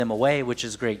them away, which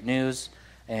is great news,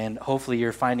 and hopefully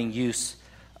you're finding use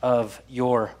of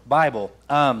your Bible.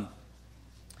 The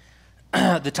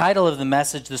title of the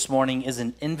message this morning is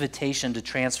An Invitation to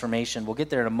Transformation. We'll get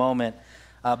there in a moment.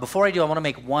 Before I do, I want to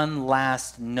make one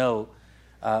last note.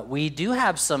 We do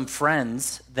have some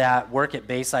friends that work at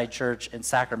Bayside Church in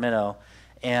Sacramento,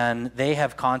 and they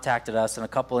have contacted us, and a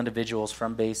couple individuals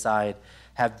from Bayside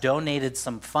have donated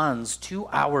some funds to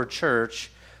our church,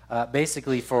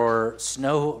 basically for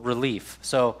snow relief.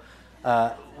 So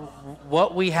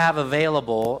what we have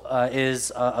available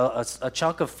is a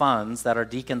chunk of funds that our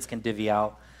deacons can divvy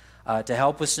out to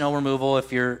help with snow removal.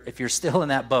 If you're still in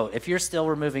that boat, if you're still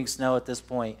removing snow at this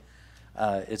point,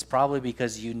 it's probably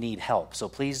because you need help. So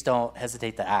please don't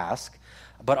hesitate to ask.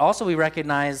 But also we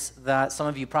recognize that some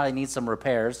of you probably need some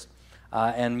repairs,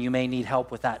 and you may need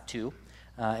help with that too.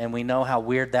 And we know how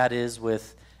weird that is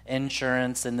with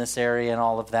insurance in this area and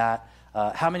all of that.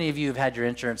 How many of you have had your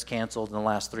insurance canceled in the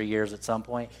last 3 years at some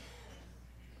point?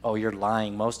 Oh, you're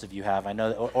lying. Most of you have. I know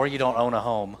that, or you don't own a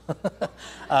home.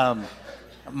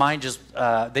 Mine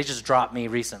they just dropped me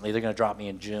recently. They're going to drop me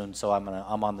in June, so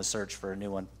I'm on the search for a new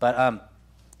one. But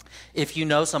if you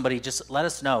know somebody, just let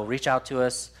us know. Reach out to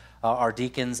us. Our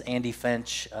deacons, Andy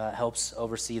Finch, helps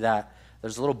oversee that.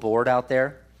 There's a little board out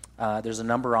there. There's a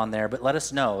number on there, but let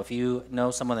us know if you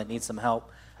know someone that needs some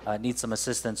help, needs some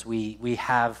assistance. We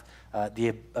have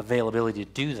the availability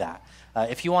to do that.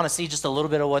 If you want to see just a little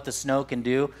bit of what the snow can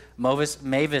do,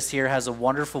 Mavis here has a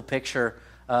wonderful picture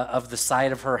of the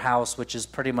side of her house, which is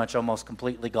pretty much almost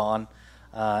completely gone,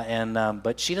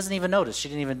 but she doesn't even notice. She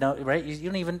didn't even know, right?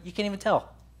 You can't even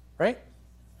tell, right?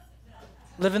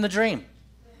 Living the dream.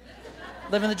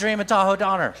 Living the dream at Tahoe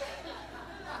Donner.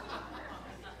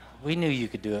 We knew you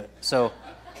could do it. So,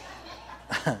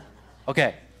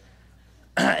 okay.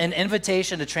 An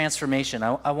invitation to transformation.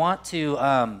 I want you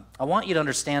to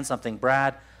understand something.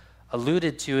 Brad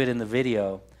alluded to it in the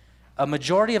video. A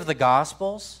majority of the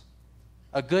Gospels,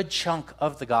 a good chunk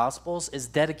of the Gospels, is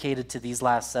dedicated to these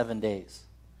last 7 days.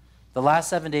 The last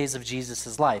 7 days of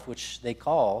Jesus' life, which they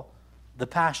call the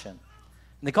Passion.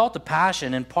 And they call it the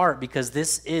Passion in part because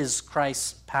this is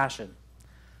Christ's passion.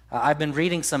 I've been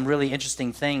reading some really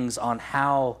interesting things on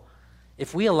how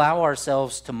if we allow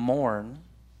ourselves to mourn,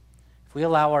 if we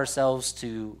allow ourselves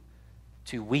to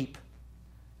weep,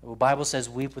 the Bible says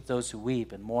weep with those who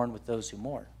weep and mourn with those who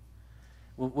mourn.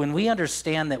 When we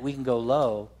understand that we can go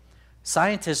low,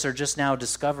 scientists are just now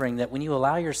discovering that when you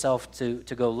allow yourself to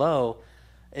go low,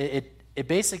 it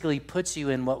basically puts you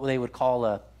in what they would call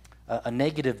a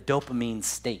negative dopamine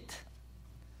state.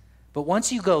 But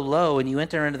once you go low and you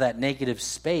enter into that negative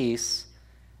space,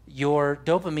 your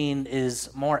dopamine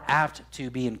is more apt to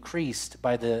be increased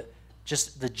by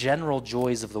just the general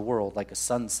joys of the world, like a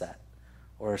sunset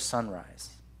or a sunrise.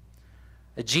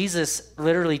 Jesus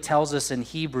literally tells us in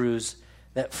Hebrews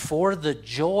that for the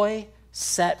joy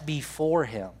set before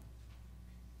him,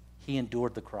 he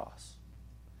endured the cross.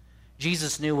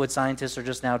 Jesus knew what scientists are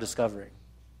just now discovering.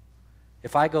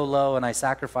 If I go low and I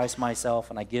sacrifice myself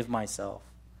and I give myself,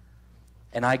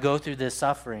 and I go through this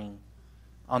suffering,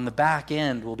 on the back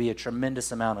end will be a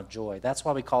tremendous amount of joy. That's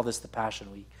why we call this the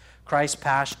Passion Week. Christ's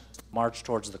passion march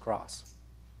towards the cross.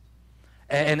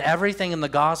 And everything in the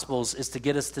Gospels is to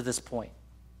get us to this point.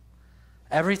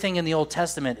 Everything in the Old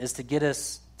Testament is to get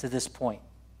us to this point.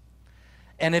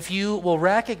 And if you will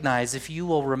recognize, if you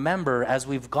will remember, as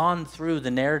we've gone through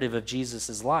the narrative of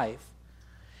Jesus' life,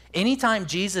 anytime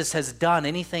Jesus has done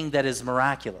anything that is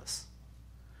miraculous,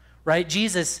 right?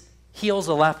 Jesus heals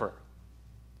a leper.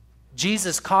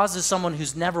 Jesus causes someone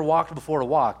who's never walked before to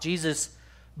walk. Jesus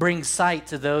brings sight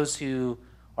to those who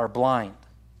are blind.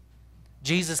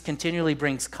 Jesus continually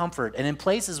brings comfort. And in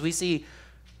places we see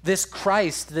this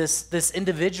Christ, this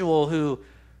individual who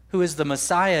is the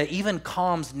Messiah, even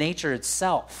calms nature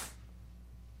itself.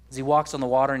 As he walks on the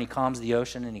water and he calms the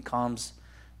ocean and he calms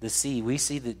the sea, we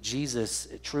see that Jesus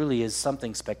truly is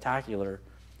something spectacular,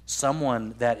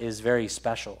 someone that is very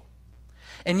special.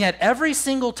 And yet every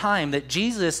single time that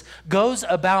Jesus goes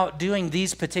about doing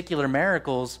these particular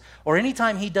miracles, or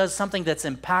anytime he does something that's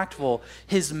impactful,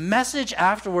 his message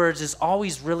afterwards is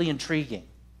always really intriguing.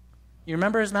 You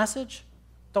remember his message?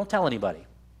 Don't tell anybody.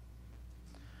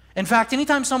 In fact,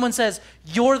 anytime someone says,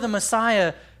 "You're the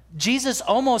Messiah," Jesus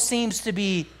almost seems to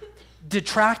be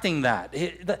detracting that.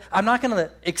 I'm not going to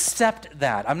accept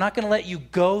that. I'm not going to let you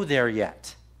go there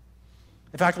yet.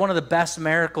 In fact, one of the best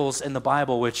miracles in the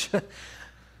Bible, which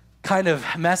kind of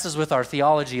messes with our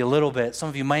theology a little bit, some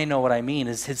of you may know what I mean,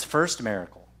 is his first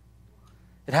miracle.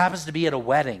 It happens to be at a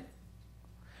wedding,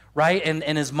 right?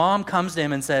 And his mom comes to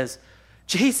him and says,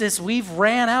 "Jesus, we've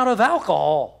ran out of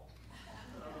alcohol."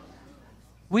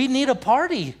 We need a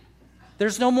party.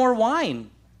 There's no more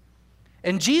wine.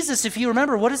 And Jesus, if you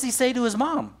remember, what does he say to his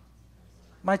mom?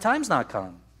 My time's not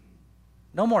come.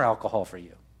 No more alcohol for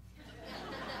you.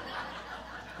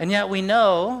 And yet we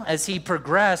know as he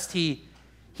progressed, he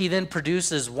then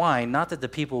produces wine, not that the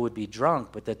people would be drunk,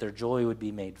 but that their joy would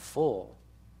be made full.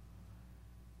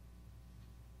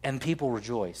 And people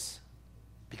rejoice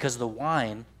because the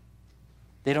wine,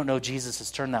 they don't know Jesus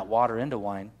has turned that water into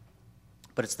wine,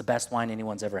 but it's the best wine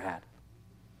anyone's ever had.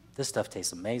 This stuff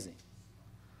tastes amazing.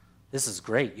 This is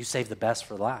great. You saved the best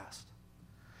for last.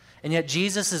 And yet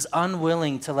Jesus is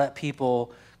unwilling to let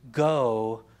people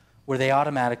go where they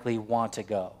automatically want to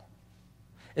go,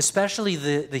 especially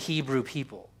the Hebrew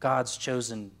people, God's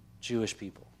chosen Jewish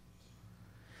people.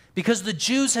 Because the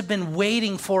Jews have been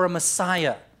waiting for a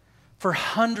Messiah for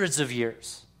hundreds of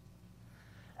years.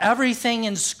 Everything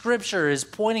in Scripture is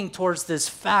pointing towards this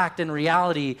fact and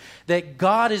reality that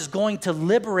God is going to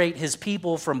liberate his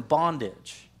people from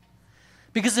bondage.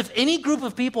 Because if any group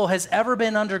of people has ever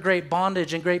been under great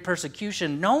bondage and great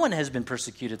persecution, no one has been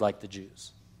persecuted like the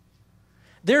Jews.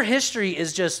 Their history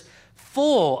is just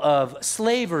full of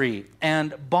slavery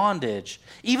and bondage.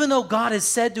 Even though God has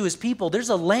said to his people, there's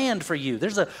a land for you.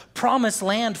 There's a promised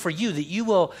land for you that you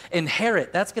will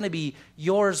inherit. That's going to be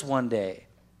yours one day.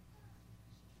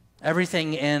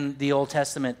 Everything in the Old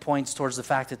Testament points towards the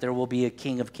fact that there will be a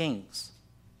King of Kings.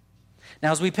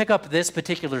 Now, as we pick up this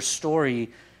particular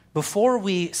story, before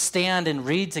we stand and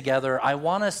read together, I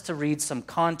want us to read some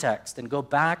context and go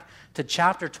back to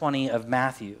chapter 20 of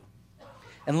Matthew.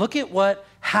 And look at what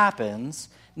happens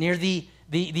near the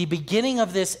beginning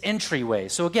of this entryway.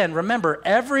 So again, remember,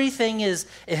 everything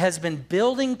has been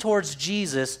building towards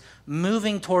Jesus,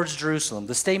 moving towards Jerusalem.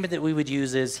 The statement that we would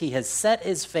use is, he has set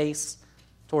his face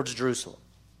towards Jerusalem.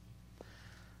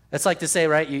 It's like to say,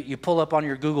 right, you pull up on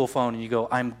your Google phone and you go,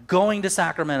 I'm going to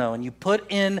Sacramento, and you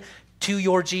put in to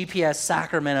your GPS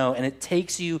Sacramento, and it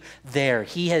takes you there.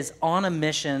 He is on a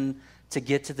mission to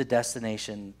get to the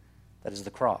destination that is the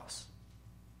cross.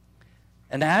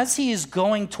 And as he is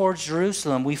going towards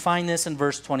Jerusalem, we find this in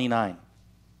verse 29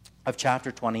 of chapter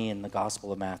 20 in the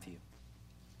Gospel of Matthew.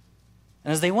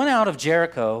 And as they went out of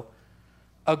Jericho,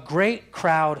 a great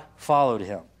crowd followed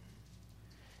him.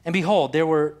 And behold, there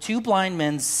were two blind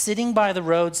men sitting by the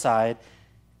roadside,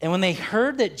 and when they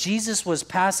heard that Jesus was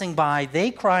passing by,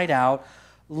 they cried out,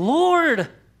 Lord,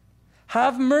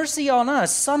 have mercy on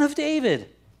us, Son of David.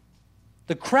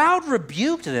 The crowd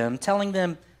rebuked them, telling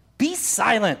them, be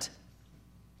silent.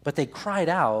 But they cried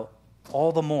out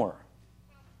all the more,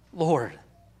 Lord,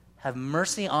 have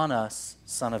mercy on us,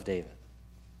 Son of David.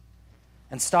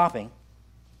 And stopping,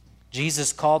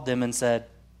 Jesus called them and said,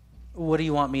 what do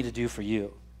you want me to do for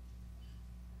you?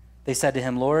 They said to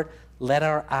him, Lord, let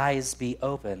our eyes be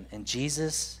open. And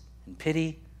Jesus, in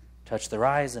pity, touched their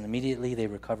eyes, and immediately they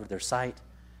recovered their sight,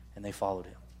 and they followed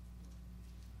him.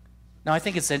 Now, I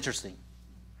think it's interesting.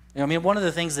 One of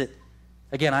the things that,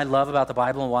 again, I love about the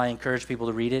Bible and why I encourage people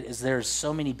to read it is there's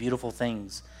so many beautiful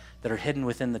things that are hidden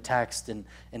within the text and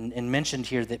mentioned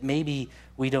here that maybe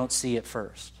we don't see at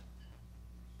first.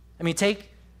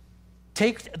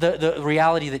 Take the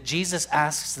reality that Jesus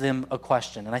asks them a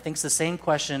question, and I think it's the same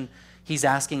question he's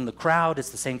asking the crowd. It's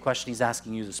the same question he's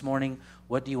asking you this morning.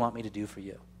 What do you want me to do for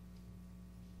you?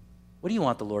 What do you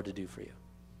want the Lord to do for you?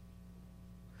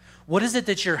 What is it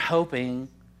that you're hoping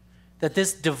that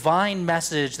this divine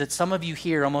message that some of you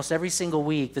hear almost every single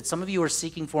week, that some of you are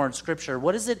seeking for in Scripture,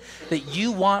 what is it that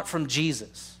you want from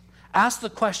Jesus? Ask the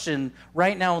question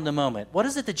right now in the moment. What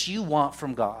is it that you want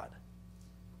from God?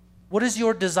 What is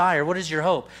your desire? What is your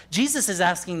hope? Jesus is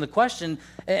asking the question,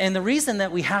 and the reason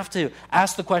that we have to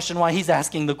ask the question why he's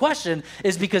asking the question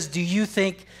is because do you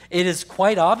think it is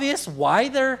quite obvious why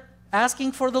they're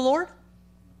asking for the Lord?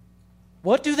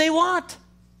 What do they want?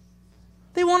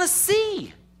 They want to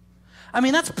see.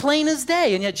 That's plain as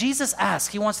day, and yet Jesus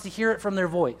asks. He wants to hear it from their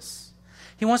voice.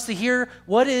 He wants to hear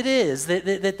what it is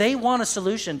that they want a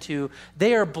solution to.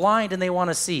 They are blind and they want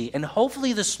to see. And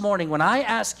hopefully this morning, when I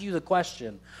ask you the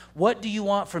question, what do you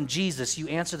want from Jesus, you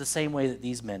answer the same way that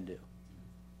these men do.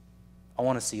 I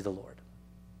want to see the Lord.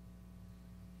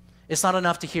 It's not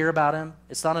enough to hear about him.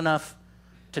 It's not enough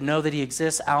to know that he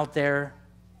exists out there.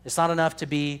 It's not enough to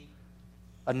be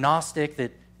a Gnostic,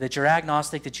 that you're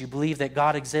agnostic, that you believe that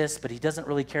God exists, but he doesn't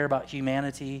really care about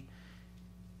humanity.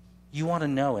 You want to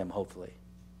know him, hopefully.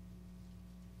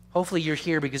 Hopefully you're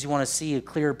here because you want to see a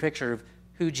clearer picture of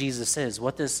who Jesus is,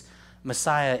 what this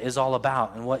Messiah is all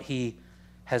about, and what he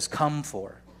has come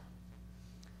for.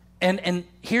 And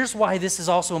here's why this is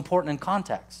also important in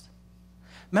context.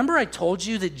 Remember I told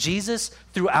you that Jesus,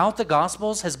 throughout the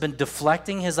Gospels, has been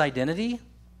deflecting his identity?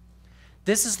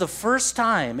 This is the first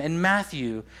time in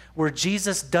Matthew where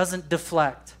Jesus doesn't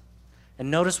deflect.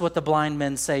 And notice what the blind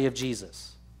men say of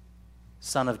Jesus.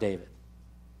 Son of David,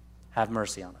 have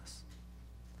mercy on us.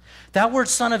 That word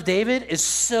son of David is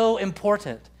so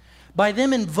important. By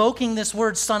them invoking this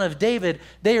word son of David,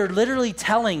 they are literally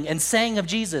telling and saying of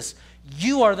Jesus,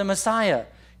 you are the Messiah.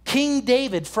 King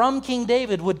David, from King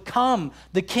David would come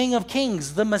the King of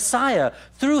Kings, the Messiah.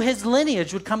 Through his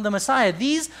lineage would come the Messiah.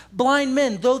 These blind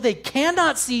men, though they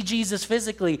cannot see Jesus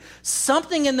physically,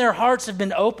 something in their hearts have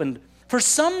been opened. For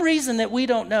some reason that we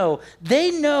don't know,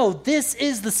 they know this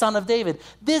is the Son of David.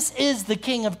 This is the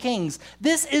King of Kings.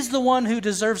 This is the one who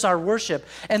deserves our worship.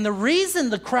 And the reason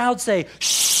the crowd say,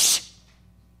 shh,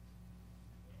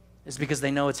 is because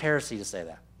they know it's heresy to say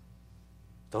that.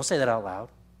 Don't say that out loud.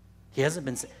 He hasn't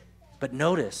been saying. But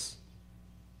notice,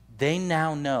 they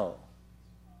now know.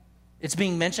 It's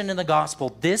being mentioned in the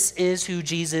gospel. This is who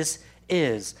Jesus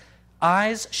is.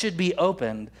 Eyes should be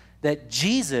opened that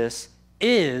Jesus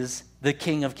is the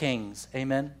King of Kings.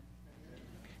 Amen?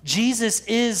 Jesus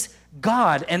is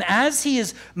God. And as he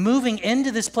is moving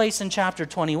into this place in chapter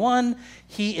 21,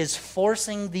 he is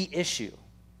forcing the issue.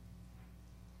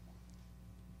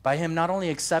 By him not only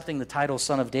accepting the title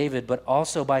Son of David, but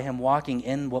also by him walking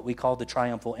in what we call the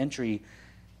triumphal entry,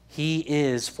 he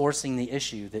is forcing the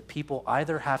issue that people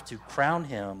either have to crown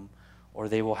him or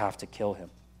they will have to kill him.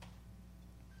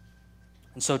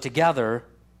 And so together,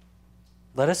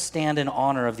 let us stand in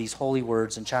honor of these holy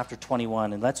words in chapter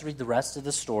 21, and let's read the rest of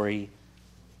the story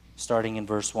starting in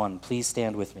verse 1. Please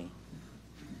stand with me.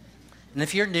 And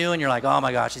if you're new and you're like, oh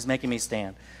my gosh, he's making me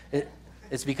stand,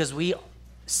 it's because we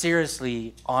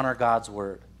seriously honor God's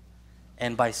word.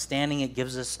 And by standing, it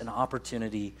gives us an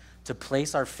opportunity to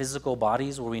place our physical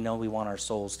bodies where we know we want our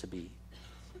souls to be.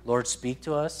 Lord, speak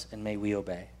to us, and may we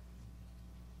obey.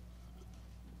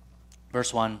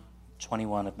 Verse 1,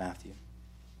 21 of Matthew.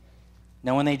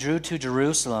 Now when they drew to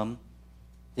Jerusalem,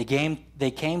 they came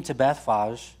to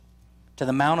Bethphage, to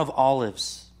the Mount of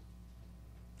Olives.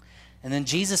 And then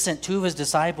Jesus sent two of his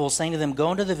disciples, saying to them,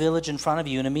 go into the village in front of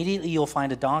you, and immediately you'll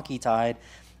find a donkey tied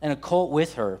and a colt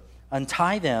with her.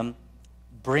 Untie them,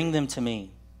 bring them to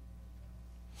me.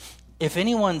 If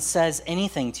anyone says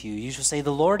anything to you, you shall say,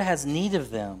 the Lord has need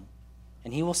of them,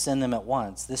 and he will send them at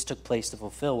once. This took place to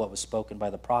fulfill what was spoken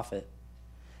by the prophet,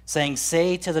 saying,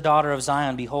 say to the daughter of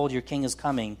Zion, behold, your king is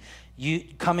coming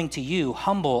to you,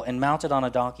 humble and mounted on a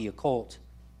donkey, a colt,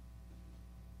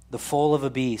 the foal of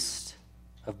a beast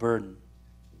of burden.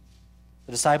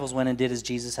 The disciples went and did as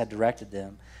Jesus had directed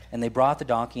them, and they brought the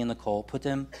donkey and the colt, put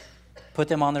them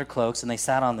on their cloaks, and they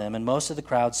sat on them. And most of the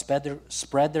crowd spread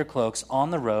their cloaks on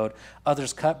the road.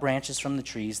 Others cut branches from the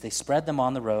trees. They spread them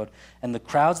on the road. And the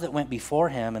crowds that went before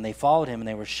him, and they followed him, and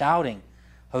they were shouting,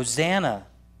 Hosanna,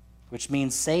 which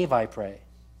means save, I pray,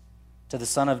 to the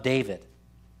Son of David.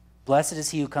 Blessed is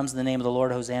he who comes in the name of the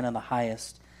Lord, Hosanna in the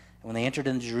highest. And when they entered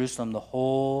into Jerusalem, the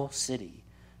whole city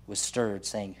was stirred,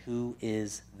 saying, who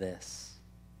is this?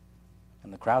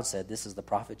 And the crowd said, this is the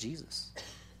prophet Jesus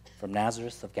from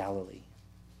Nazareth of Galilee.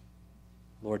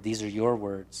 Lord, these are your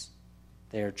words.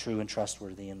 They are true and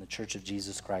trustworthy. And the Church of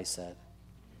Jesus Christ said,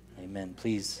 amen.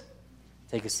 Please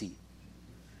take a seat.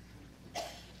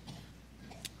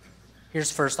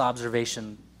 Here's first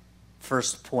observation,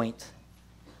 first point.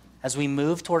 As we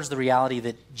move towards the reality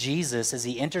that Jesus, as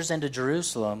he enters into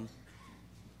Jerusalem,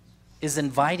 is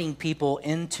inviting people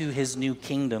into his new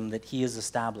kingdom that he is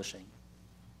establishing.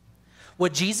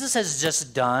 What Jesus has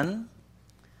just done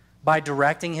by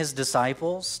directing his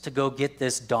disciples to go get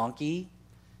this donkey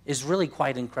is really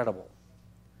quite incredible.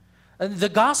 The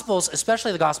Gospels,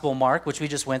 especially the Gospel of Mark, which we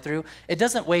just went through, it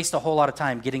doesn't waste a whole lot of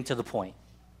time getting to the point.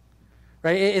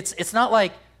 Right? It's not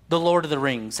like The Lord of the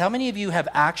Rings. How many of you have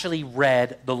actually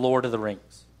read The Lord of the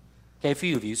Rings? Okay, a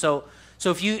few of you. So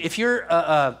if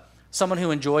you're someone who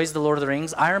enjoys The Lord of the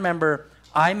Rings, I remember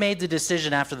I made the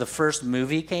decision after the first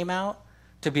movie came out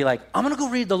to be like, I'm going to go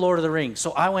read The Lord of the Rings.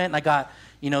 So I went and I got,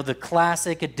 the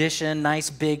classic edition, nice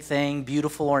big thing,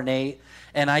 beautiful, ornate,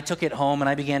 and I took it home and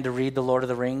I began to read The Lord of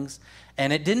the Rings.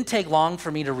 And it didn't take long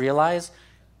for me to realize,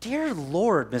 dear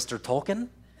Lord, Mr. Tolkien,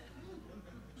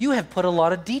 you have put a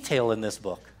lot of detail in this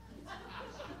book.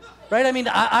 Right? I mean,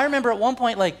 I remember at one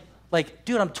point, like,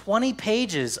 dude, I'm 20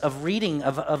 pages of reading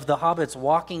of the hobbits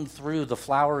walking through the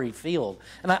flowery field.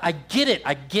 And I get it.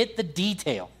 I get the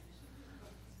detail.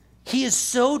 He is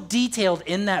so detailed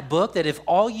in that book that if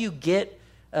all you get,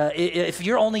 if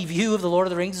your only view of The Lord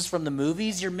of the Rings is from the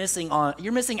movies, you're missing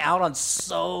out on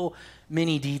so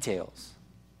many details.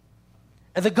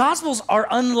 And the Gospels are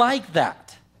unlike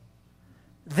that.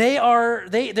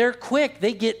 They're quick.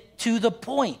 They get to the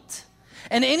point.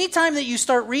 And anytime that you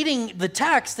start reading the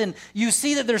text and you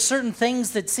see that there's certain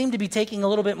things that seem to be taking a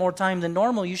little bit more time than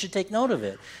normal, you should take note of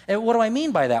it. And what do I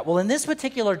mean by that? Well, in this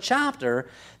particular chapter,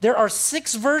 there are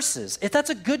 6 verses. If that's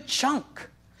a good chunk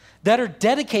that are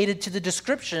dedicated to the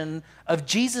description of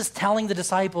Jesus telling the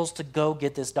disciples to go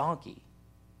get this donkey.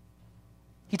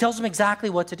 He tells them exactly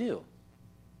what to do.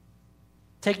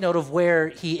 Take note of where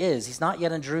he is. He's not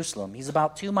yet in Jerusalem. He's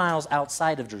about 2 miles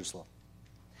outside of Jerusalem.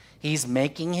 He's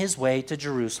making his way to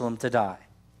Jerusalem to die.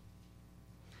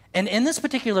 And in this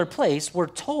particular place, we're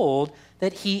told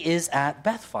that he is at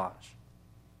Bethphage,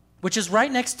 which is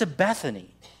right next to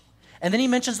Bethany. And then he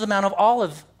mentions the Mount of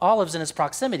Olives in its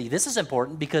proximity. This is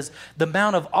important because the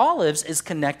Mount of Olives is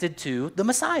connected to the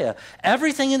Messiah.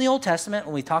 Everything in the Old Testament,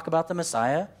 when we talk about the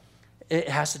Messiah, it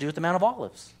has to do with the Mount of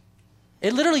Olives.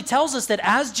 It literally tells us that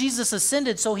as Jesus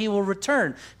ascended, so he will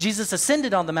return. Jesus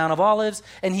ascended on the Mount of Olives,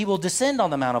 and he will descend on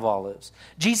the Mount of Olives.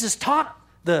 Jesus taught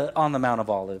on the Mount of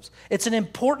Olives. It's an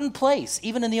important place,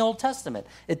 even in the Old Testament.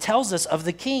 It tells us of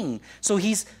the king. So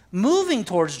he's moving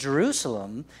towards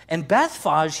Jerusalem, and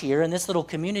Bethphage here, in this little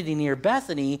community near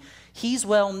Bethany, he's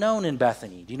well known in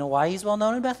Bethany. Do you know why he's well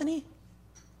known in Bethany?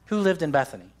 Who lived in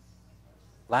Bethany?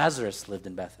 Lazarus lived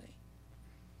in Bethany.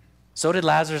 So did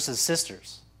Lazarus'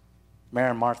 sisters, Mary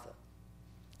and Martha.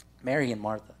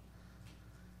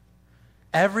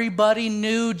 Everybody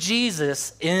knew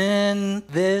Jesus in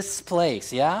this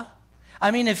place, yeah?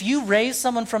 I mean, if you raise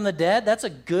someone from the dead, that's a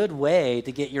good way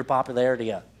to get your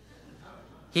popularity up.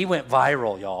 He went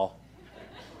viral, y'all.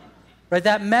 Right,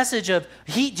 that message of,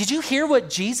 did you hear what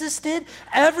Jesus did?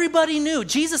 Everybody knew.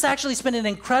 Jesus actually spent an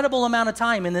incredible amount of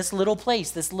time in this little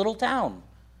place, this little town.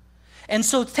 And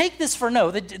so take this for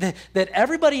note, that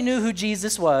everybody knew who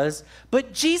Jesus was,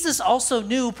 but Jesus also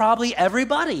knew probably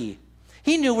everybody.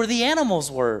 He knew where the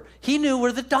animals were. He knew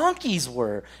where the donkeys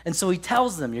were. And so he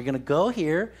tells them, you're going to go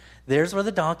here. There's where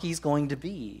the donkey's going to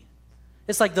be.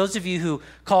 It's like those of you who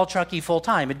call Truckee full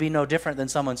time. It'd be no different than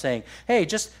someone saying, hey,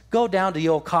 just go down to the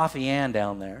old Coffee Ann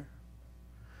down there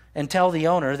and tell the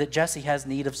owner that Jesse has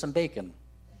need of some bacon.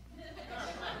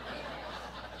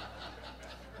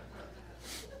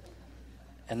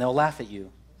 And they'll laugh at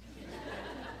you.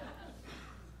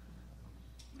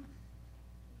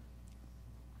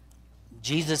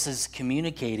 Jesus is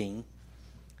communicating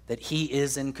that he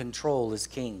is in control as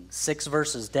king. 6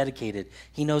 verses dedicated.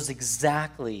 He knows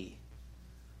exactly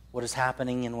what is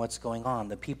happening and what's going on.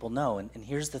 The people know. And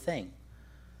here's the thing.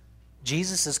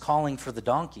 Jesus is calling for the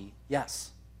donkey,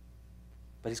 yes.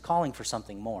 But he's calling for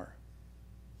something more.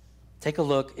 Take a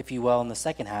look, if you will, in the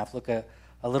second half. Look at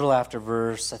a little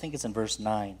after I think it's in verse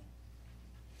 9.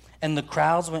 And the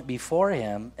crowds went before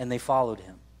him, and they followed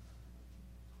him.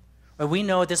 But we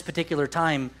know at this particular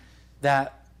time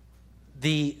that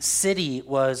the city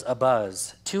was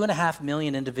abuzz. 2.5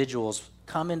 million individuals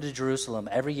come into Jerusalem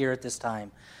every year at this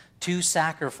time to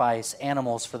sacrifice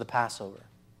animals for the Passover.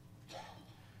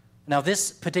 Now,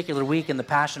 this particular week in the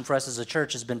Passion for us as a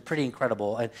church has been pretty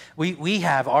incredible. We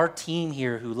have our team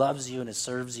here who loves you and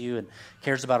serves you and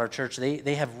cares about our church.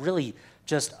 They have really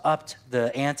just upped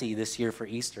the ante this year for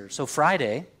Easter. So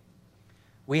Friday,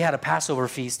 we had a Passover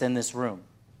feast in this room.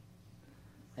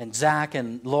 And Zach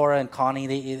and Laura and Connie,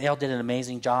 they all did an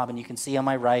amazing job. And you can see on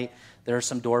my right, there are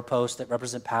some doorposts that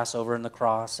represent Passover and the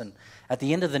cross. And at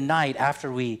the end of the night,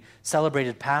 after we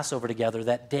celebrated Passover together,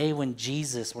 that day when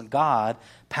God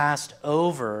passed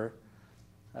over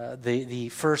the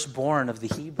firstborn of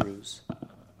the Hebrews,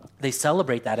 they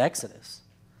celebrate that Exodus.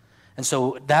 And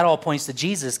so that all points to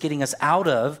Jesus exiting us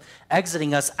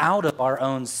out of our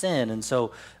own sin. And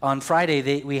so on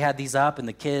Friday, we had these up, and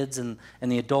the kids and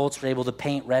the adults were able to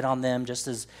paint red on them just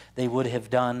as they would have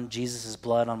done Jesus'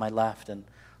 blood on my left and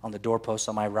on the doorpost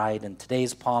on my right. And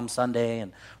today's Palm Sunday,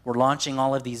 and we're launching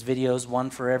all of these videos,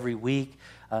 one for every week,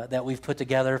 that we've put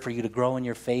together for you to grow in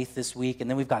your faith this week. And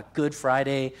then we've got Good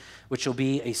Friday, which will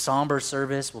be a somber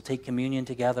service. We'll take communion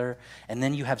together. And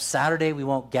then you have Saturday. We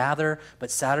won't gather, but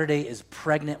Saturday is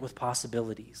pregnant with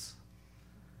possibilities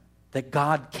that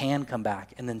God can come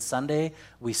back. And then Sunday,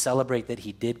 we celebrate that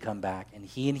he did come back, and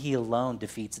he alone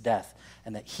defeats death,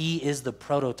 and that he is the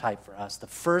prototype for us, the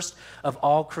first of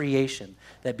all creation,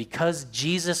 that because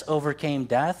Jesus overcame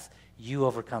death, you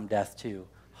overcome death too.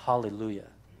 Hallelujah.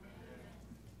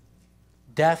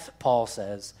 Death, Paul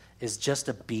says, is just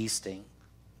a bee sting.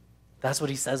 That's what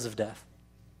he says of death.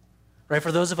 Right?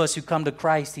 For those of us who come to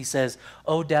Christ, he says,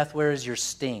 oh, death, where is your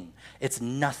sting? It's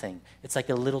nothing. It's like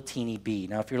a little teeny bee.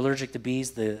 Now, if you're allergic to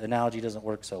bees, the analogy doesn't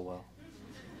work so well.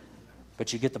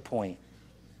 But you get the point.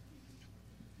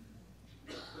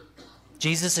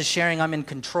 Jesus is sharing, I'm in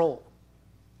control.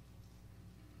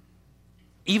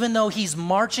 Even though he's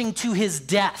marching to his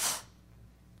death,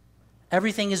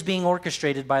 everything is being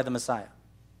orchestrated by the Messiah.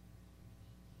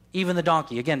 Even the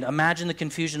donkey. Again, imagine the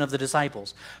confusion of the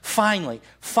disciples. Finally,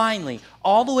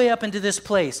 all the way up into this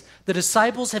place, the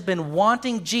disciples have been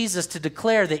wanting Jesus to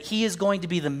declare that he is going to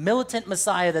be the militant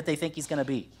Messiah that they think he's going to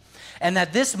be. And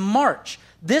that this march,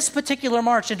 this particular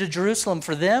march into Jerusalem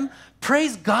for them,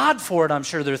 praise God for it, I'm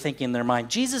sure they're thinking in their mind.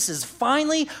 Jesus is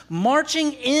finally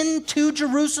marching into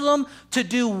Jerusalem to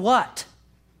do what?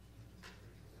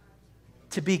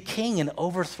 To be king and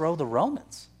overthrow the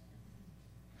Romans.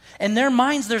 In their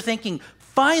minds, they're thinking,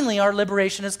 finally our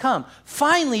liberation has come.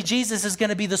 Finally, Jesus is going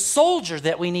to be the soldier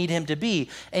that we need him to be.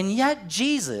 And yet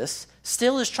Jesus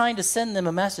still is trying to send them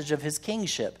a message of his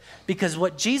kingship. Because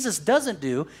what Jesus doesn't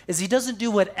do is he doesn't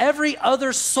do what every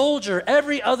other soldier,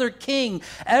 every other king,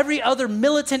 every other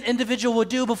militant individual would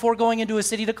do before going into a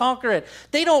city to conquer it.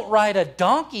 They don't ride a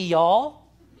donkey, y'all.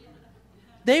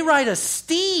 They ride a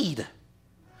steed.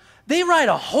 They ride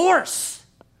a horse.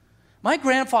 My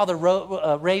grandfather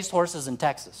raised horses in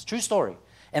Texas. True story.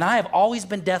 And I have always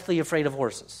been deathly afraid of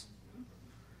horses.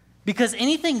 Because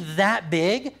anything that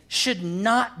big should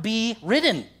not be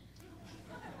ridden.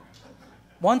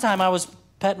 One time I was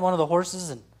petting one of the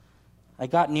horses and I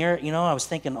got near it. I was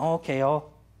thinking, oh, okay,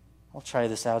 I'll try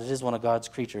this out. It is one of God's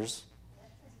creatures.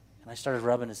 And I started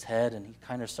rubbing his head and he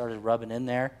kind of started rubbing in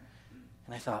there.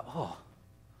 And I thought, oh,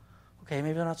 okay,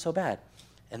 maybe not so bad.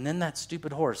 And then that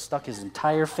stupid horse stuck his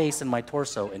entire face in my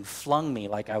torso and flung me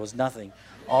like I was nothing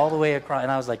all the way across.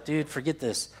 And I was like, dude, forget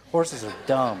this. Horses are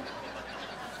dumb.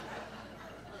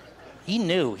 He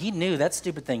knew that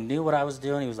stupid thing, knew what I was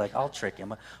doing. He was like, I'll trick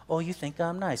him. Oh, you think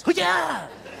I'm nice? Oh, yeah!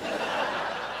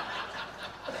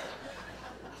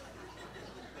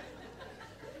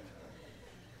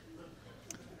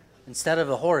 Instead of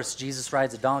a horse, Jesus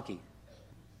rides a donkey.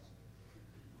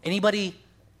 Anybody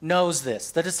knows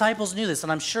this? The disciples knew this,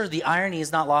 and I'm sure the irony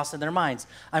is not lost in their minds.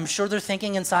 I'm sure they're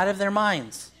thinking inside of their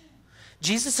minds.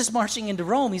 Jesus is marching into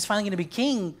Rome. He's finally going to be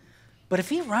king. But if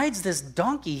he rides this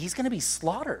donkey, he's going to be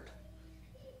slaughtered.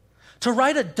 To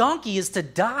ride a donkey is to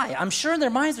die. I'm sure in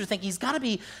their minds they're thinking he's got to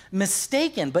be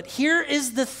mistaken. But here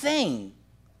is the thing.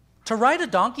 To ride a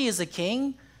donkey as a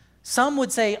king, some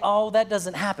would say, oh, that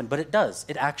doesn't happen. But it does.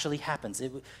 It actually happens.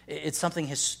 It's something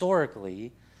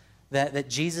historically that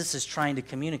Jesus is trying to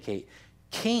communicate.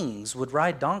 Kings would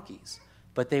ride donkeys,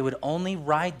 but they would only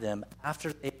ride them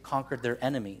after they conquered their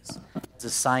enemies. It's a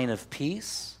sign of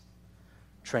peace,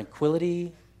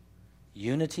 tranquility,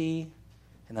 unity,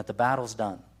 and that the battle's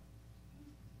done.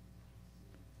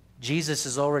 Jesus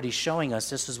is already showing us,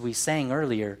 just as we sang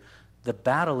earlier, the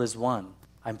battle is won.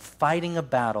 I'm fighting a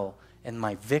battle, and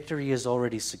my victory is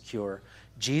already secure.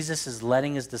 Jesus is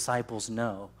letting his disciples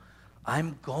know,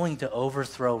 I'm going to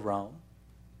overthrow Rome,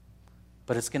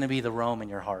 but it's going to be the Rome in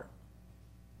your heart.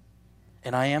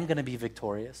 And I am going to be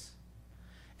victorious,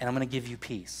 and I'm going to give you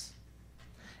peace.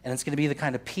 And it's going to be the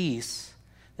kind of peace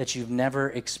that you've never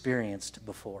experienced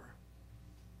before.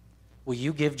 Will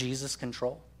you give Jesus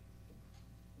control?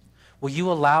 Will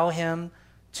you allow him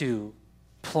to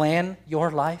plan your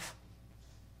life?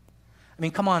 I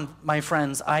mean, come on, my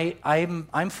friends.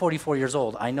 I'm 44 years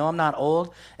old. I know I'm not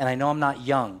old, and I know I'm not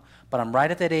young. But I'm right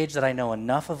at that age that I know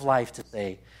enough of life to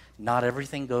say, not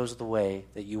everything goes the way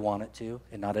that you want it to,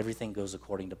 and not everything goes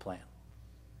according to plan.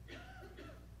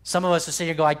 Some of us are sitting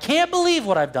here and go, I can't believe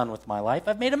what I've done with my life.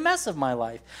 I've made a mess of my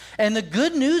life. And the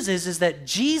good news is that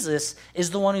Jesus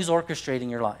is the one who's orchestrating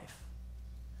your life.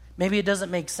 Maybe it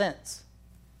doesn't make sense.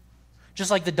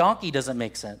 Just like the donkey doesn't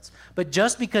make sense. But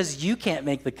just because you can't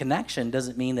make the connection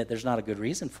doesn't mean that there's not a good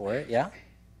reason for it, yeah?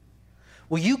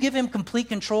 Will you give him complete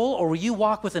control, or will you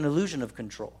walk with an illusion of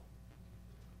control?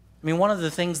 I mean, one of the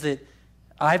things that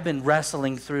I've been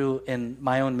wrestling through in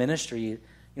my own ministry,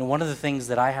 one of the things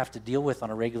that I have to deal with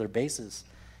on a regular basis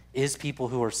is people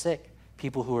who are sick,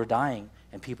 people who are dying,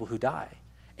 and people who die.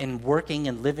 And working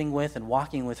and living with and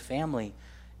walking with family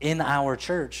in our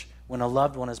church when a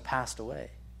loved one has passed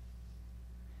away.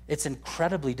 It's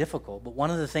incredibly difficult, but one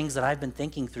of the things that I've been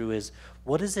thinking through is,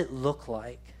 what does it look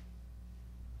like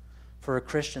for a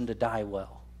Christian to die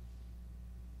well?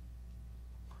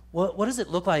 What does it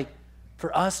look like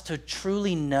for us to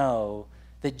truly know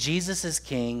that Jesus is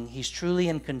king, he's truly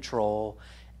in control,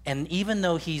 and even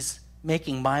though he's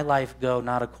making my life go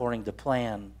not according to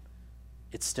plan,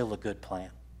 it's still a good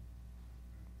plan?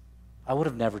 I would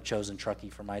have never chosen Truckee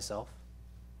for myself.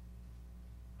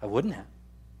 I wouldn't have.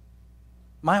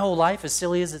 My whole life, as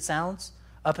silly as it sounds,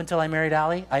 up until I married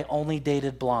Allie, I only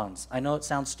dated blondes. I know it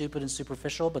sounds stupid and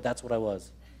superficial, but that's what I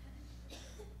was.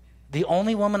 The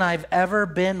only woman I've ever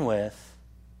been with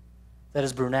that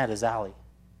is brunette is Allie.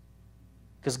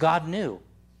 Because God knew.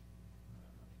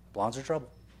 Blondes are trouble.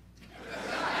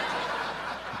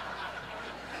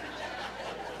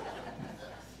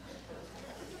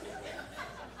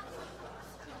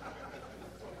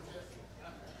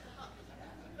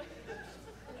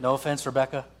 No offense,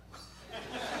 Rebecca.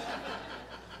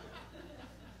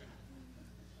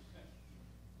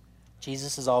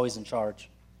 Jesus is always in charge.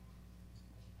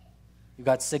 You've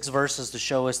got 6 verses to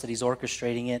show us that he's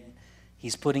orchestrating it.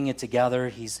 He's putting it together.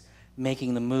 He's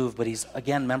making the move. But he's,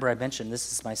 again, remember I mentioned,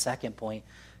 this is my second point,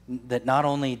 that not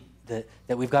only that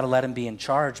we've got to let him be in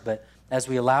charge, but as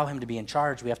we allow him to be in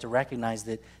charge, we have to recognize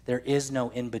that there is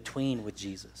no in-between with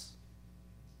Jesus.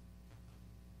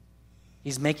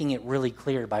 He's making it really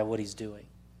clear by what he's doing.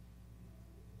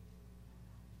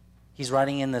 He's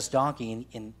riding in this donkey,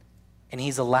 and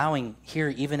he's allowing here,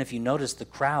 even if you notice the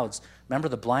crowds, remember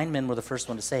the blind men were the first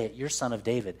one to say it, you're son of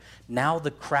David. Now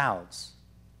the crowds,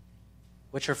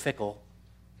 which are fickle,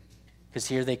 because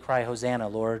here they cry, Hosanna,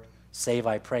 Lord, save,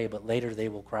 I pray, but later they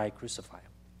will cry, crucify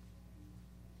him.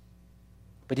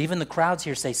 But even the crowds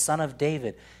here say, son of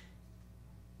David.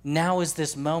 Now is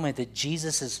this moment that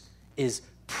Jesus is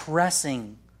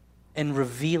pressing and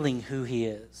revealing who he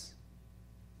is.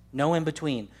 No in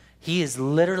between. He is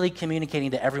literally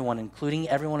communicating to everyone, including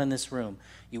everyone in this room.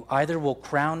 You either will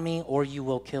crown me or you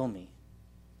will kill me.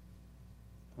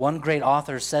 One great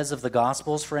author says of the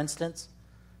Gospels, for instance,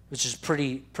 which is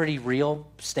pretty real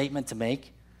statement to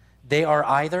make, they are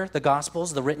either, the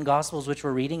Gospels, the written Gospels which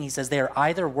we're reading, he says they are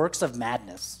either works of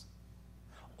madness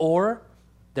or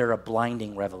they're a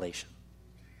blinding revelation.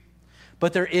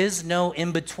 But there is no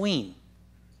in-between.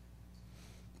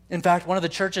 In fact, one of the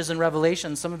churches in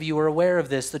Revelation, some of you are aware of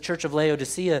this, the church of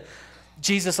Laodicea,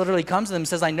 Jesus literally comes to them and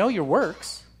says, I know your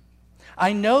works.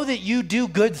 I know that you do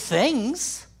good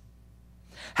things.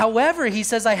 However, he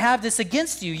says, I have this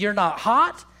against you. You're not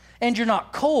hot and you're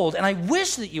not cold. And I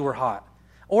wish that you were hot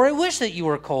or I wish that you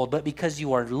were cold. But because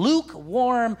you are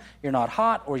lukewarm, you're not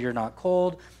hot or you're not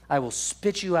cold, I will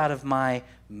spit you out of my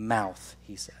mouth,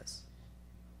 he says.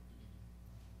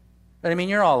 But I mean,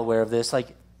 you're all aware of this.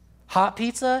 Like, hot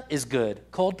pizza is good.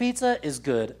 Cold pizza is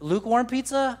good. Lukewarm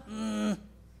pizza,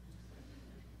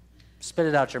 spit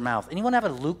it out your mouth. Anyone have a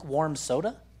lukewarm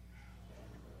soda?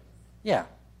 Yeah,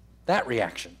 that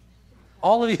reaction.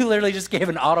 All of you literally just gave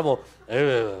an audible,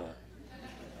 ugh.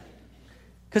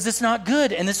 Because it's not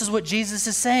good. And this is what Jesus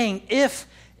is saying. If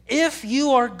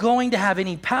you are going to have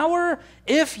any power,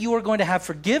 if you are going to have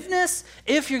forgiveness,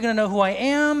 if you're going to know who I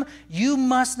am, you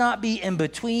must not be in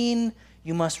between.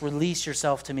 You must release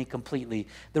yourself to me completely.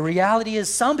 The reality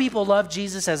is some people love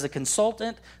Jesus as a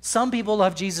consultant. Some people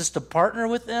love Jesus to partner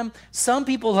with them. Some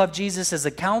people love Jesus as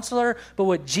a counselor. But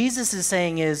what Jesus is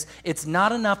saying is, it's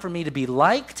not enough for me to be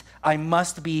liked. I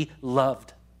must be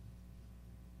loved.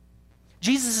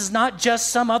 Jesus is not just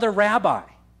some other rabbi.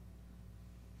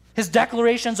 His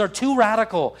declarations are too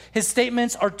radical. His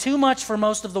statements are too much for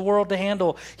most of the world to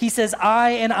handle. He says,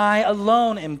 I and I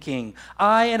alone am king.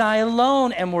 I and I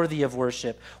alone am worthy of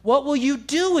worship. What will you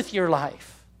do with your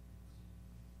life?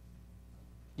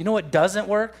 You know what doesn't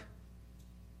work?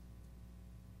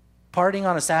 Partying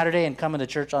on a Saturday and coming to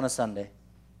church on a Sunday.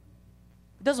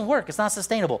 It doesn't work. It's not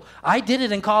sustainable. I did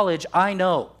it in college. I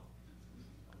know.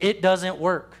 It doesn't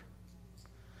work.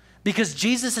 Because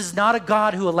Jesus is not a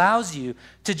God who allows you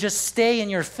to just stay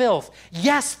in your filth.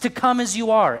 Yes, to come as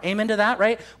you are. Amen to that,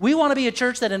 right? We want to be a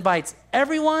church that invites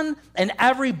everyone and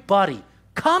everybody.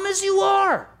 Come as you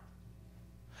are.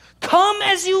 Come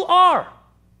as you are.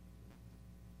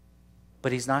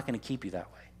 But he's not going to keep you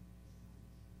that way.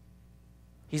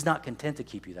 He's not content to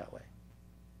keep you that way.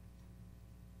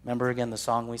 Remember again the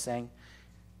song we sang?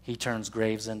 He turns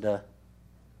graves into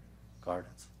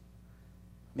gardens.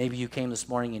 Maybe you came this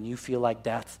morning and you feel like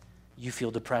death, you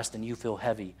feel depressed, and you feel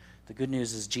heavy. The good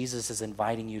news is Jesus is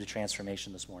inviting you to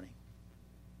transformation this morning.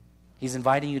 He's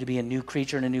inviting you to be a new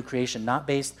creature and a new creation, not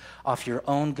based off your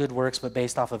own good works, but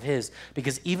based off of his.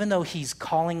 Because even though he's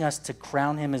calling us to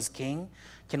crown him as king,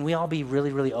 can we all be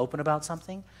really, really open about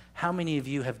something? How many of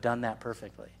you have done that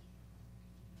perfectly?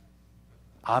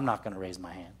 I'm not going to raise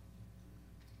my hand.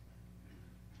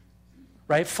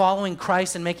 Right? Following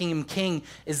Christ and making him king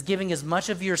is giving as much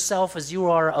of yourself as you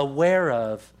are aware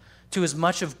of to as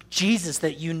much of Jesus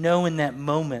that you know in that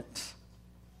moment.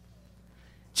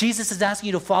 Jesus is asking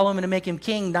you to follow him and to make him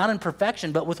king, not in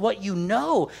perfection, but with what you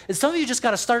know. And some of you just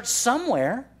got to start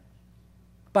somewhere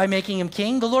by making him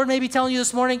king. The Lord may be telling you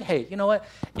this morning, hey, you know what?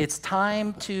 It's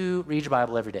time to read your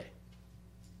Bible every day.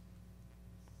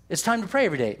 It's time to pray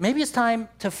every day. Maybe it's time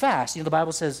to fast. You know, the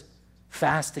Bible says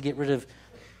fast to get rid of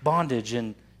bondage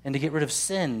and and to get rid of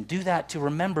sin. Do that to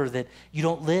remember that you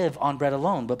don't live on bread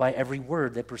alone, but by every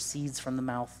word that proceeds from the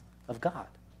mouth of God.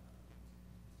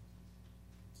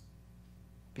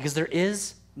 Because there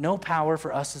is no power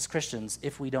for us as Christians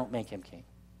if we don't make him king.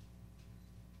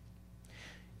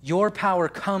 Your power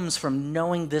comes from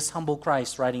knowing this humble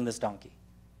Christ riding this donkey.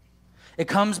 It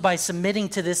comes by submitting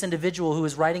to this individual who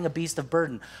is riding a beast of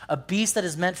burden, a beast that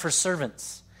is meant for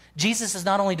servants. Jesus is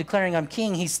not only declaring I'm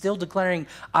king, he's still declaring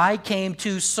I came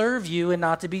to serve you and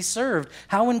not to be served.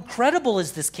 How incredible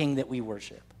is this king that we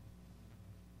worship?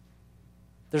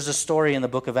 There's a story in the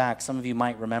book of Acts. Some of you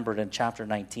might remember it in chapter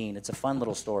 19. It's a fun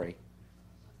little story.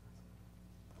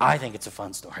 I think it's a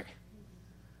fun story.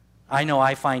 I know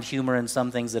I find humor in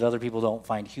some things that other people don't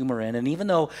find humor in. And even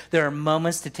though there are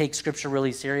moments to take Scripture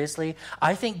really seriously,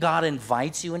 I think God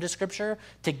invites you into Scripture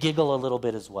to giggle a little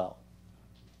bit as well.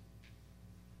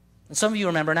 And some of you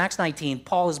remember in Acts 19,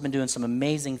 Paul has been doing some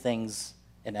amazing things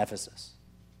in Ephesus.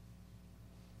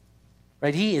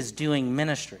 Right? He is doing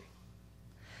ministry.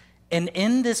 And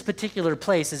in this particular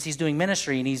place, as he's doing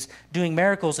ministry and he's doing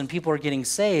miracles and people are getting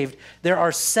saved, there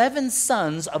are 7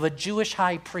 sons of a Jewish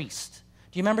high priest.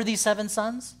 Do you remember these 7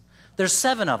 sons? There's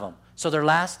 7 of them. So their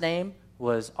last name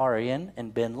was Arian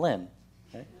and Ben Lin.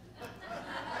 Okay?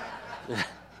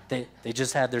 They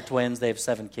just had their twins. They have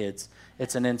 7 kids.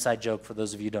 It's an inside joke for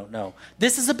those of you who don't know.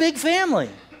 This is a big family.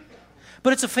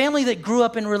 But it's a family that grew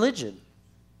up in religion.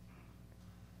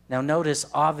 Now notice,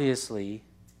 obviously,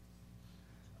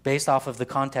 based off of the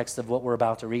context of what we're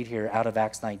about to read here out of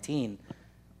Acts 19,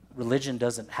 religion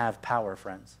doesn't have power,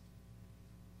 friends.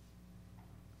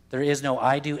 There is no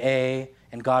I do A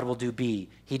and God will do B.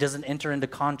 He doesn't enter into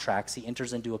contracts. He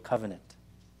enters into a covenant.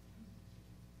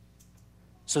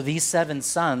 So these 7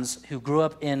 sons who grew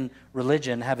up in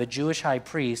religion have a Jewish high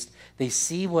priest. They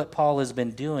see what Paul has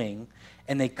been doing,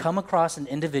 and they come across an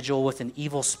individual with an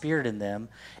evil spirit in them,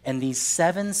 and these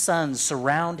 7 sons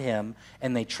surround him,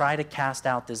 and they try to cast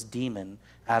out this demon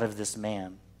out of this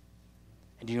man.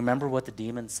 And do you remember what the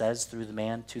demon says through the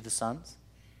man to the sons?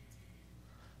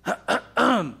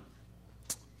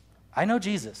 I know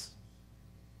Jesus,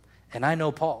 and I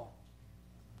know Paul.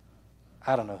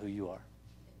 I don't know who you are.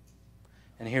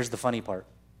 And here's the funny part.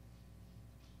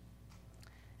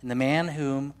 And the man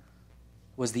who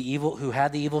had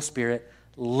the evil spirit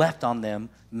leapt on them,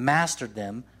 mastered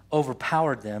them,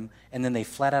 overpowered them, and then they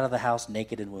fled out of the house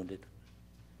naked and wounded.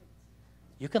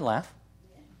 You can laugh.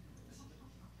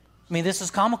 I mean, this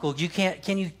is comical.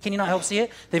 Can you not help see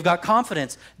it? They've got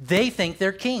confidence. They think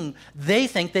they're king. They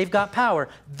think they've got power.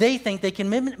 They think they can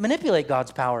manipulate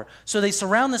God's power. So they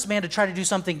surround this man to try to do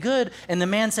something good, and the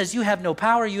man says, you have no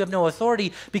power, you have no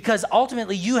authority, because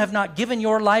ultimately you have not given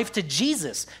your life to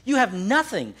Jesus. You have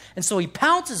nothing. And so he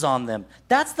pounces on them.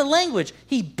 That's the language.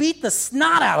 He beat the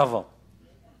snot out of them.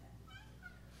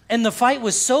 And the fight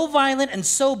was so violent and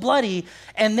so bloody,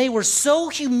 and they were so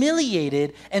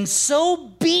humiliated and so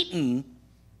beaten,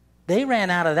 they ran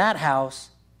out of that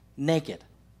house naked.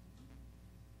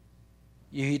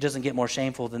 It doesn't get more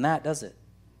shameful than that, does it?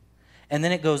 And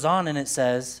then it goes on and it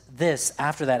says this,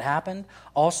 after that happened,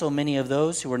 also many of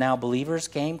those who were now believers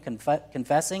came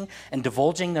confessing and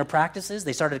divulging their practices.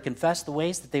 They started to confess the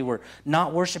ways that they were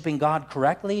not worshiping God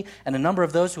correctly. And a number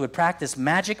of those who had practiced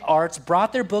magic arts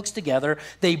brought their books together.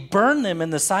 They burned them in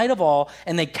the sight of all,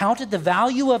 and they counted the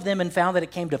value of them and found that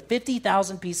it came to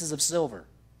 50,000 pieces of silver.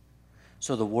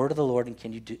 So the word of the Lord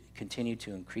continued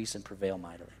to increase and prevail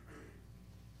mightily.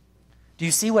 Do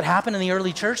you see what happened in the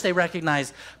early church? They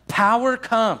recognized power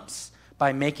comes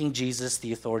by making Jesus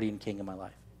the authority and king of my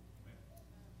life.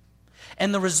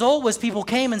 And the result was people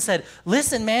came and said,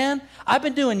 listen, man, I've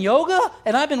been doing yoga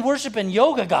and I've been worshiping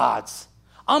yoga gods.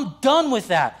 I'm done with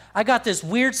that. I got this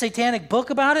weird satanic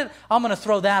book about it. I'm going to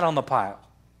throw that on the pile.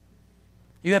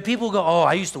 You have people who go, oh,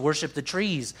 I used to worship the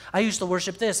trees. I used to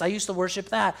worship this. I used to worship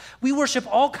that. We worship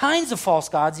all kinds of false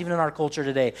gods, even in our culture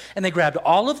today. And they grabbed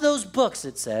all of those books,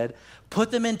 it said,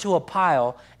 put them into a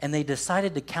pile, and they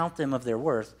decided to count them of their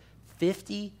worth,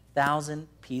 50,000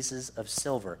 pieces of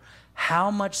silver. How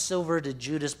much silver did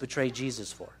Judas betray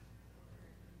Jesus for?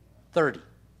 30.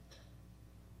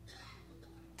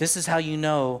 This is how you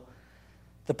know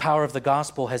the power of the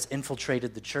gospel has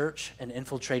infiltrated the church and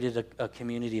infiltrated a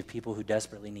community of people who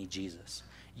desperately need Jesus.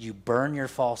 You burn your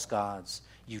false gods,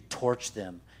 you torch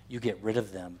them, you get rid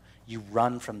of them, you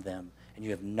run from them, and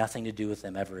you have nothing to do with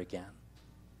them ever again.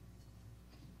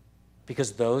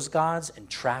 Because those gods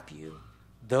entrap you.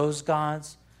 Those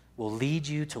gods will lead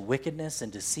you to wickedness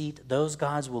and deceit. Those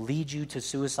gods will lead you to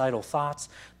suicidal thoughts.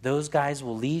 Those gods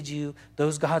will lead you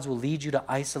to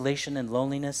isolation and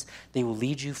loneliness. They will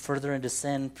lead you further into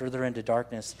sin, further into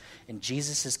darkness. And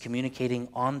Jesus is communicating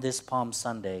on this Palm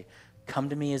Sunday, come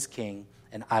to me as king,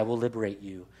 and I will liberate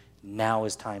you. Now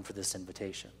is time for this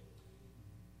invitation.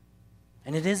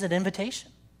 And it is an invitation.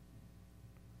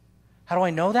 How do I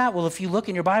know that? Well, if you look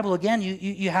in your Bible again,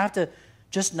 you have to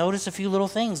just notice a few little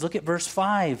things. Look at verse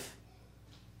 5.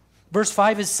 Verse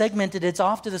 5 is segmented. It's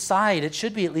off to the side. It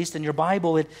should be, at least in your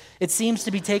Bible. It seems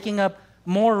to be taking up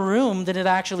more room than it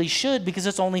actually should because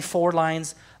it's only 4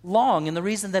 lines long. And the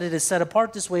reason that it is set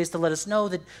apart this way is to let us know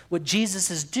that what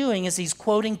Jesus is doing is he's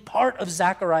quoting part of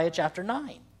Zechariah chapter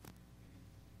 9.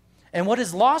 And what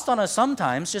is lost on us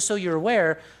sometimes, just so you're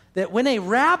aware, that when a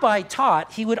rabbi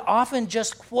taught, he would often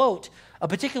just quote a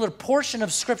particular portion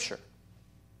of Scripture.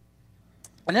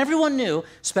 And everyone knew,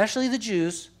 especially the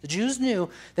Jews knew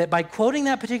that by quoting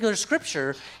that particular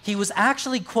Scripture, he was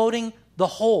actually quoting the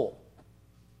whole.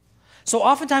 So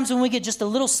oftentimes when we get just a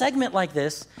little segment like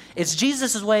this, it's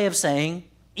Jesus' way of saying,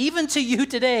 even to you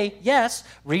today, yes,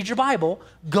 read your Bible,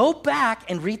 go back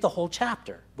and read the whole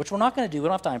chapter, which we're not going to do. We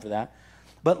don't have time for that.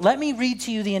 But let me read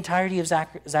to you the entirety of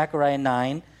Zechariah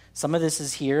 9. Some of this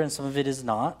is here and some of it is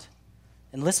not.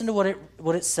 And listen to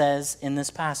what it says in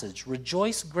this passage.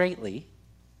 Rejoice greatly,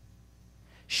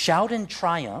 shout in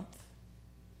triumph.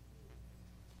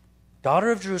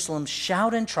 Daughter of Jerusalem,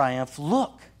 shout in triumph.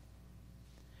 Look,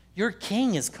 your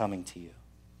king is coming to you.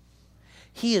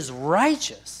 He is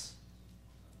righteous.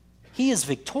 He is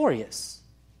victorious,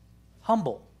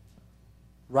 humble,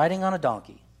 riding on a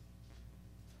donkey.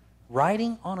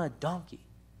 Riding on a donkey.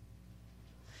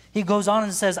 He goes on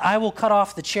and says, I will cut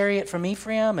off the chariot from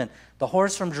Ephraim and the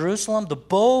horse from Jerusalem. The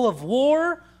bow of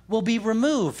war will be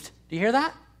removed. Do you hear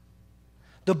that?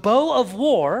 The bow of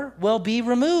war will be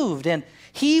removed, and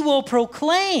he will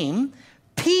proclaim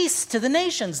peace to the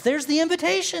nations. There's the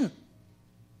invitation.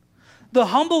 The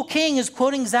humble king is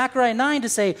quoting Zechariah 9 to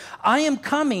say, I am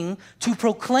coming to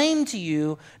proclaim to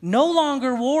you no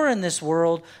longer war in this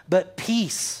world, but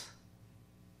peace.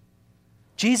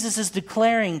 Jesus is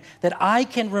declaring that I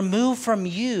can remove from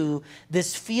you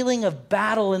this feeling of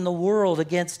battle in the world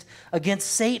against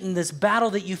Satan, this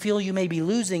battle that you feel you may be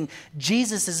losing.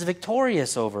 Jesus is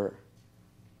victorious over.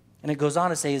 And it goes on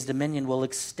to say his dominion will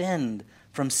extend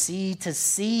from sea to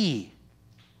sea.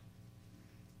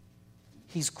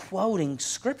 He's quoting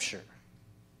Scripture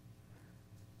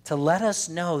to let us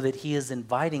know that he is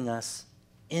inviting us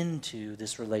into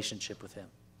this relationship with him.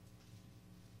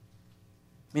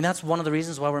 I mean, that's one of the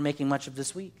reasons why we're making much of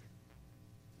this week.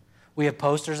 We have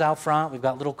posters out front. We've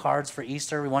got little cards for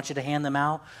Easter. We want you to hand them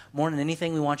out. More than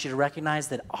anything, we want you to recognize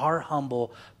that our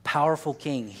humble, powerful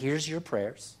King hears your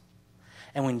prayers.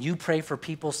 And when you pray for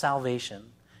people's salvation,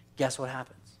 guess what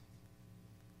happens?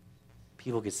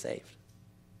 People get saved.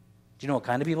 Do you know what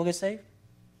kind of people get saved?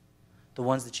 The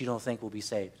ones that you don't think will be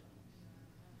saved.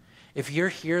 If you're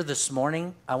here this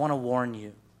morning, I want to warn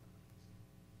you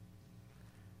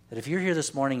that if you're here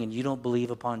this morning and you don't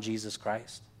believe upon Jesus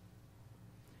Christ,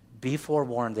 be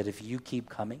forewarned that if you keep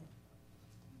coming,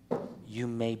 you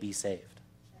may be saved.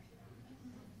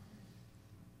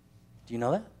 Do you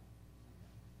know that?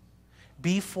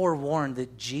 Be forewarned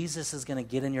that Jesus is going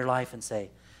to get in your life and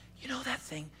say, you know that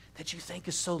thing that you think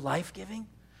is so life-giving?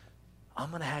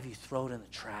 I'm going to have you throw it in the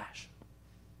trash.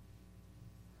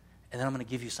 And then I'm going to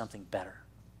give you something better.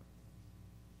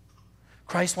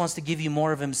 Christ wants to give you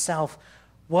more of himself.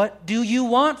 What do you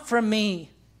want from me?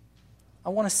 I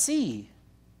want to see.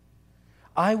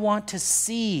 I want to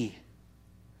see.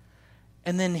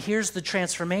 And then here's the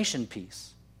transformation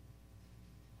piece.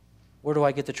 Where do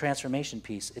I get the transformation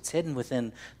piece? It's hidden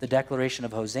within the declaration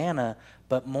of Hosanna,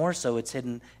 but more so it's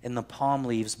hidden in the palm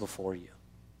leaves before you.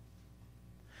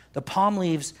 The palm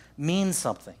leaves mean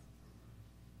something.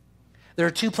 There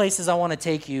are 2 places I want to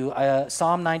take you,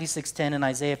 Psalm 96:10 and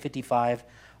Isaiah 55.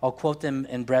 I'll quote them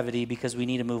in brevity because we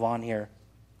need to move on here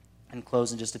and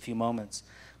close in just a few moments.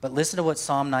 But listen to what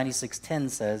Psalm 96:10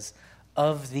 says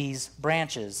of these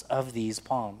branches, of these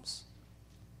palms.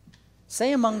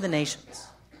 Say among the nations,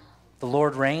 the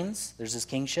Lord reigns, there's his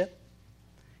kingship.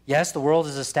 Yes, the world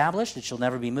is established, it shall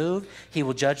never be moved. He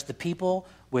will judge the people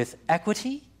with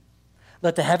equity.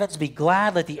 Let the heavens be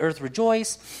glad, let the earth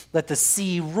rejoice, let the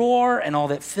sea roar and all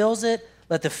that fills it.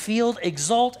 Let the field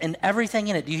exult and everything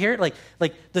in it. Do you hear it?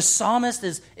 Like the psalmist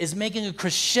is making a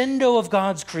crescendo of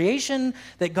God's creation,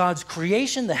 that God's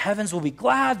creation, the heavens will be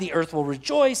glad, the earth will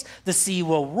rejoice, the sea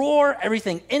will roar,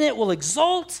 everything in it will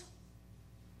exult.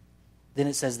 Then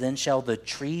it says, then shall the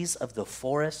trees of the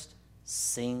forest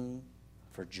sing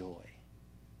for joy.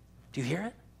 Do you hear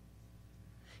it?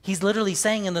 He's literally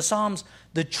saying in the Psalms,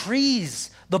 the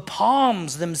trees, the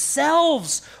palms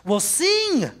themselves will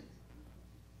sing.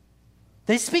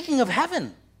 They're speaking of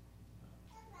heaven.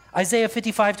 Isaiah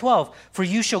 55:12, for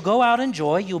you shall go out in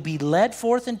joy, you'll be led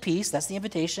forth in peace. That's the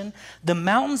invitation. The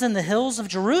mountains and the hills of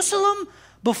Jerusalem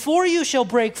before you shall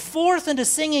break forth into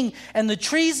singing, and the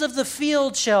trees of the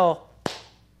field shall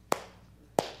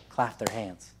clap their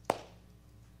hands.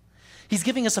 He's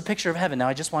giving us a picture of heaven. Now,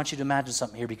 I just want you to imagine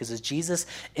something here, because as Jesus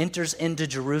enters into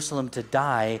Jerusalem to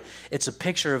die, it's a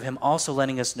picture of him also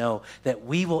letting us know that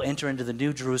we will enter into the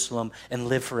new Jerusalem and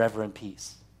live forever in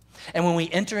peace. And when we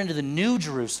enter into the new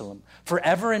Jerusalem,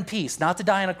 forever in peace, not to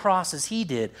die on a cross as he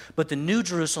did, but the new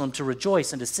Jerusalem to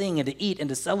rejoice and to sing and to eat and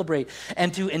to celebrate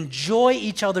and to enjoy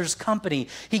each other's company,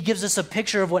 he gives us a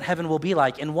picture of what heaven will be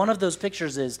like. And one of those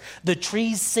pictures is the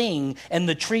trees sing and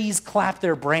the trees clap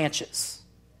their branches.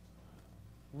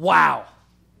 Wow.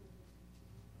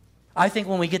 I think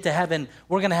when we get to heaven,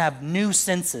 we're going to have new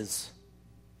senses.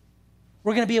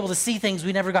 We're going to be able to see things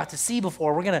we never got to see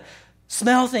before. We're going to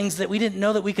smell things that we didn't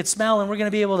know that we could smell, and we're going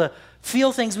to be able to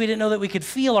feel things we didn't know that we could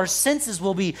feel. Our senses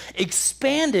will be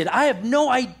expanded. I have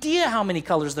no idea how many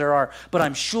colors there are, but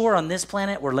I'm sure on this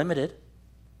planet we're limited.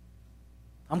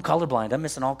 I'm colorblind. I'm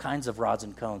missing all kinds of rods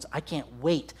and cones. I can't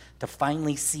wait to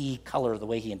finally see color the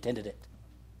way he intended it.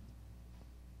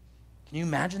 Can you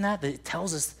imagine that? That it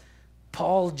tells us,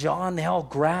 Paul, John, they all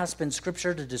grasp in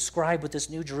Scripture to describe what this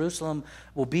new Jerusalem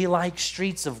will be like.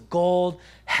 Streets of gold,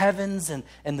 heavens, and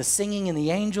the singing and the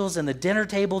angels and the dinner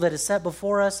table that is set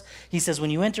before us. He says when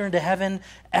you enter into heaven,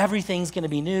 everything's going to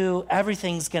be new.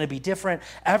 Everything's going to be different.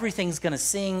 Everything's going to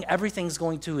sing. Everything's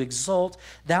going to exult.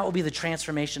 That will be the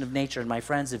transformation of nature. And my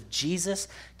friends, if Jesus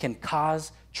can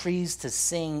cause trees to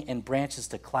sing and branches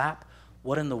to clap,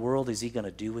 what in the world is he going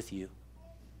to do with you?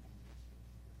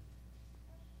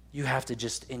 You have to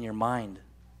just, in your mind,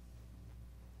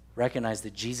 recognize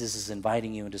that Jesus is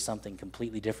inviting you into something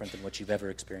completely different than what you've ever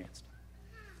experienced.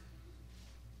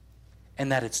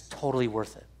 And that it's totally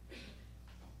worth it.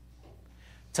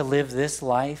 To live this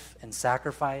life in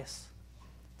sacrifice,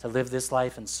 to live this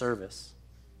life in service,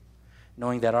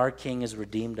 knowing that our King has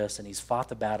redeemed us and he's fought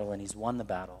the battle and he's won the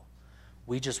battle.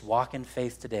 We just walk in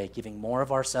faith today, giving more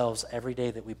of ourselves every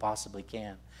day that we possibly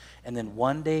can. And then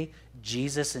one day,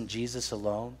 Jesus and Jesus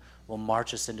alone will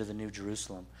march us into the New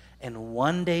Jerusalem. And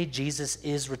one day, Jesus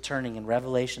is returning. And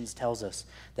Revelations tells us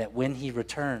that when he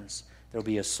returns, there will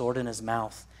be a sword in his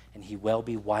mouth, and he will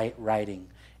be riding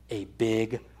a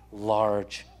big,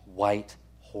 large, white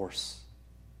horse.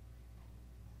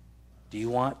 Do you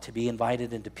want to be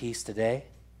invited into peace today?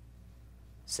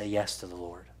 Say yes to the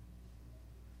Lord.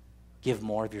 Give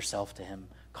more of yourself to him.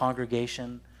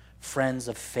 Congregation, friends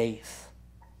of faith,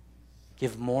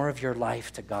 give more of your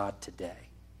life to God today.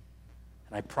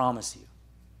 And I promise you,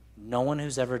 no one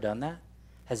who's ever done that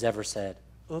has ever said,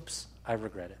 oops, I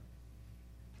regret it.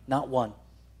 Not one.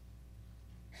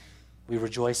 We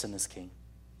rejoice in this King.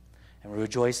 And we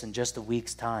rejoice in just a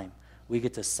week's time. We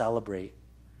get to celebrate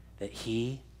that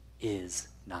he is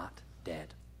not dead.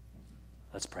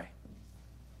 Let's pray.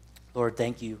 Lord,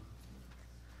 thank you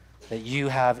that you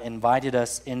have invited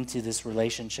us into this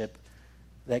relationship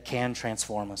that can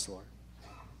transform us, Lord.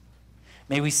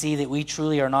 May we see that we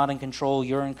truly are not in control,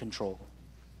 you're in control.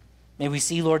 May we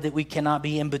see, Lord, that we cannot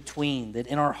be in between, that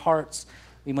in our hearts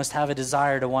we must have a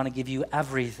desire to want to give you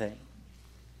everything.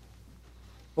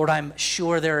 Lord, I'm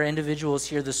sure there are individuals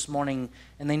here this morning,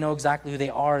 and they know exactly who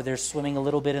they are. They're swimming a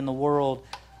little bit in the world,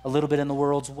 a little bit in the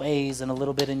world's ways, and a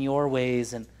little bit in your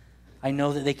ways, and I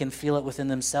know that they can feel it within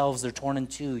themselves. They're torn in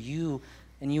two. You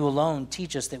and you alone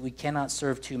teach us that we cannot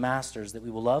serve two masters, that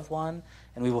we will love one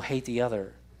and we will hate the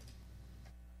other.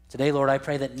 Today, Lord, I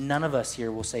pray that none of us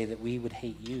here will say that we would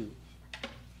hate you,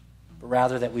 but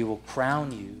rather that we will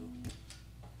crown you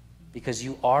because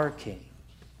you are King.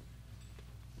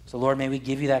 So, Lord, may we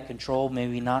give you that control. May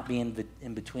we not be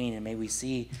in between, and may we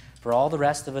see for all the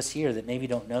rest of us here that maybe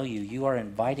don't know you, you are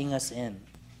inviting us in.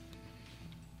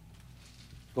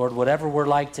 Lord, whatever we're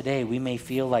like today, we may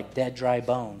feel like dead, dry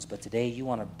bones, but today you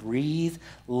want to breathe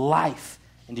life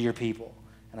into your people.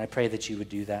 And I pray that you would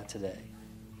do that today,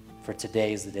 for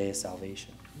today is the day of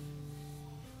salvation.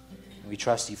 And we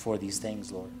trust you for these things,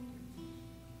 Lord.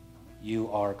 You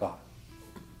are God.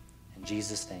 In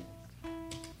Jesus' name,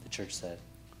 the church said,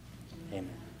 amen.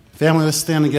 Family, let's stand together.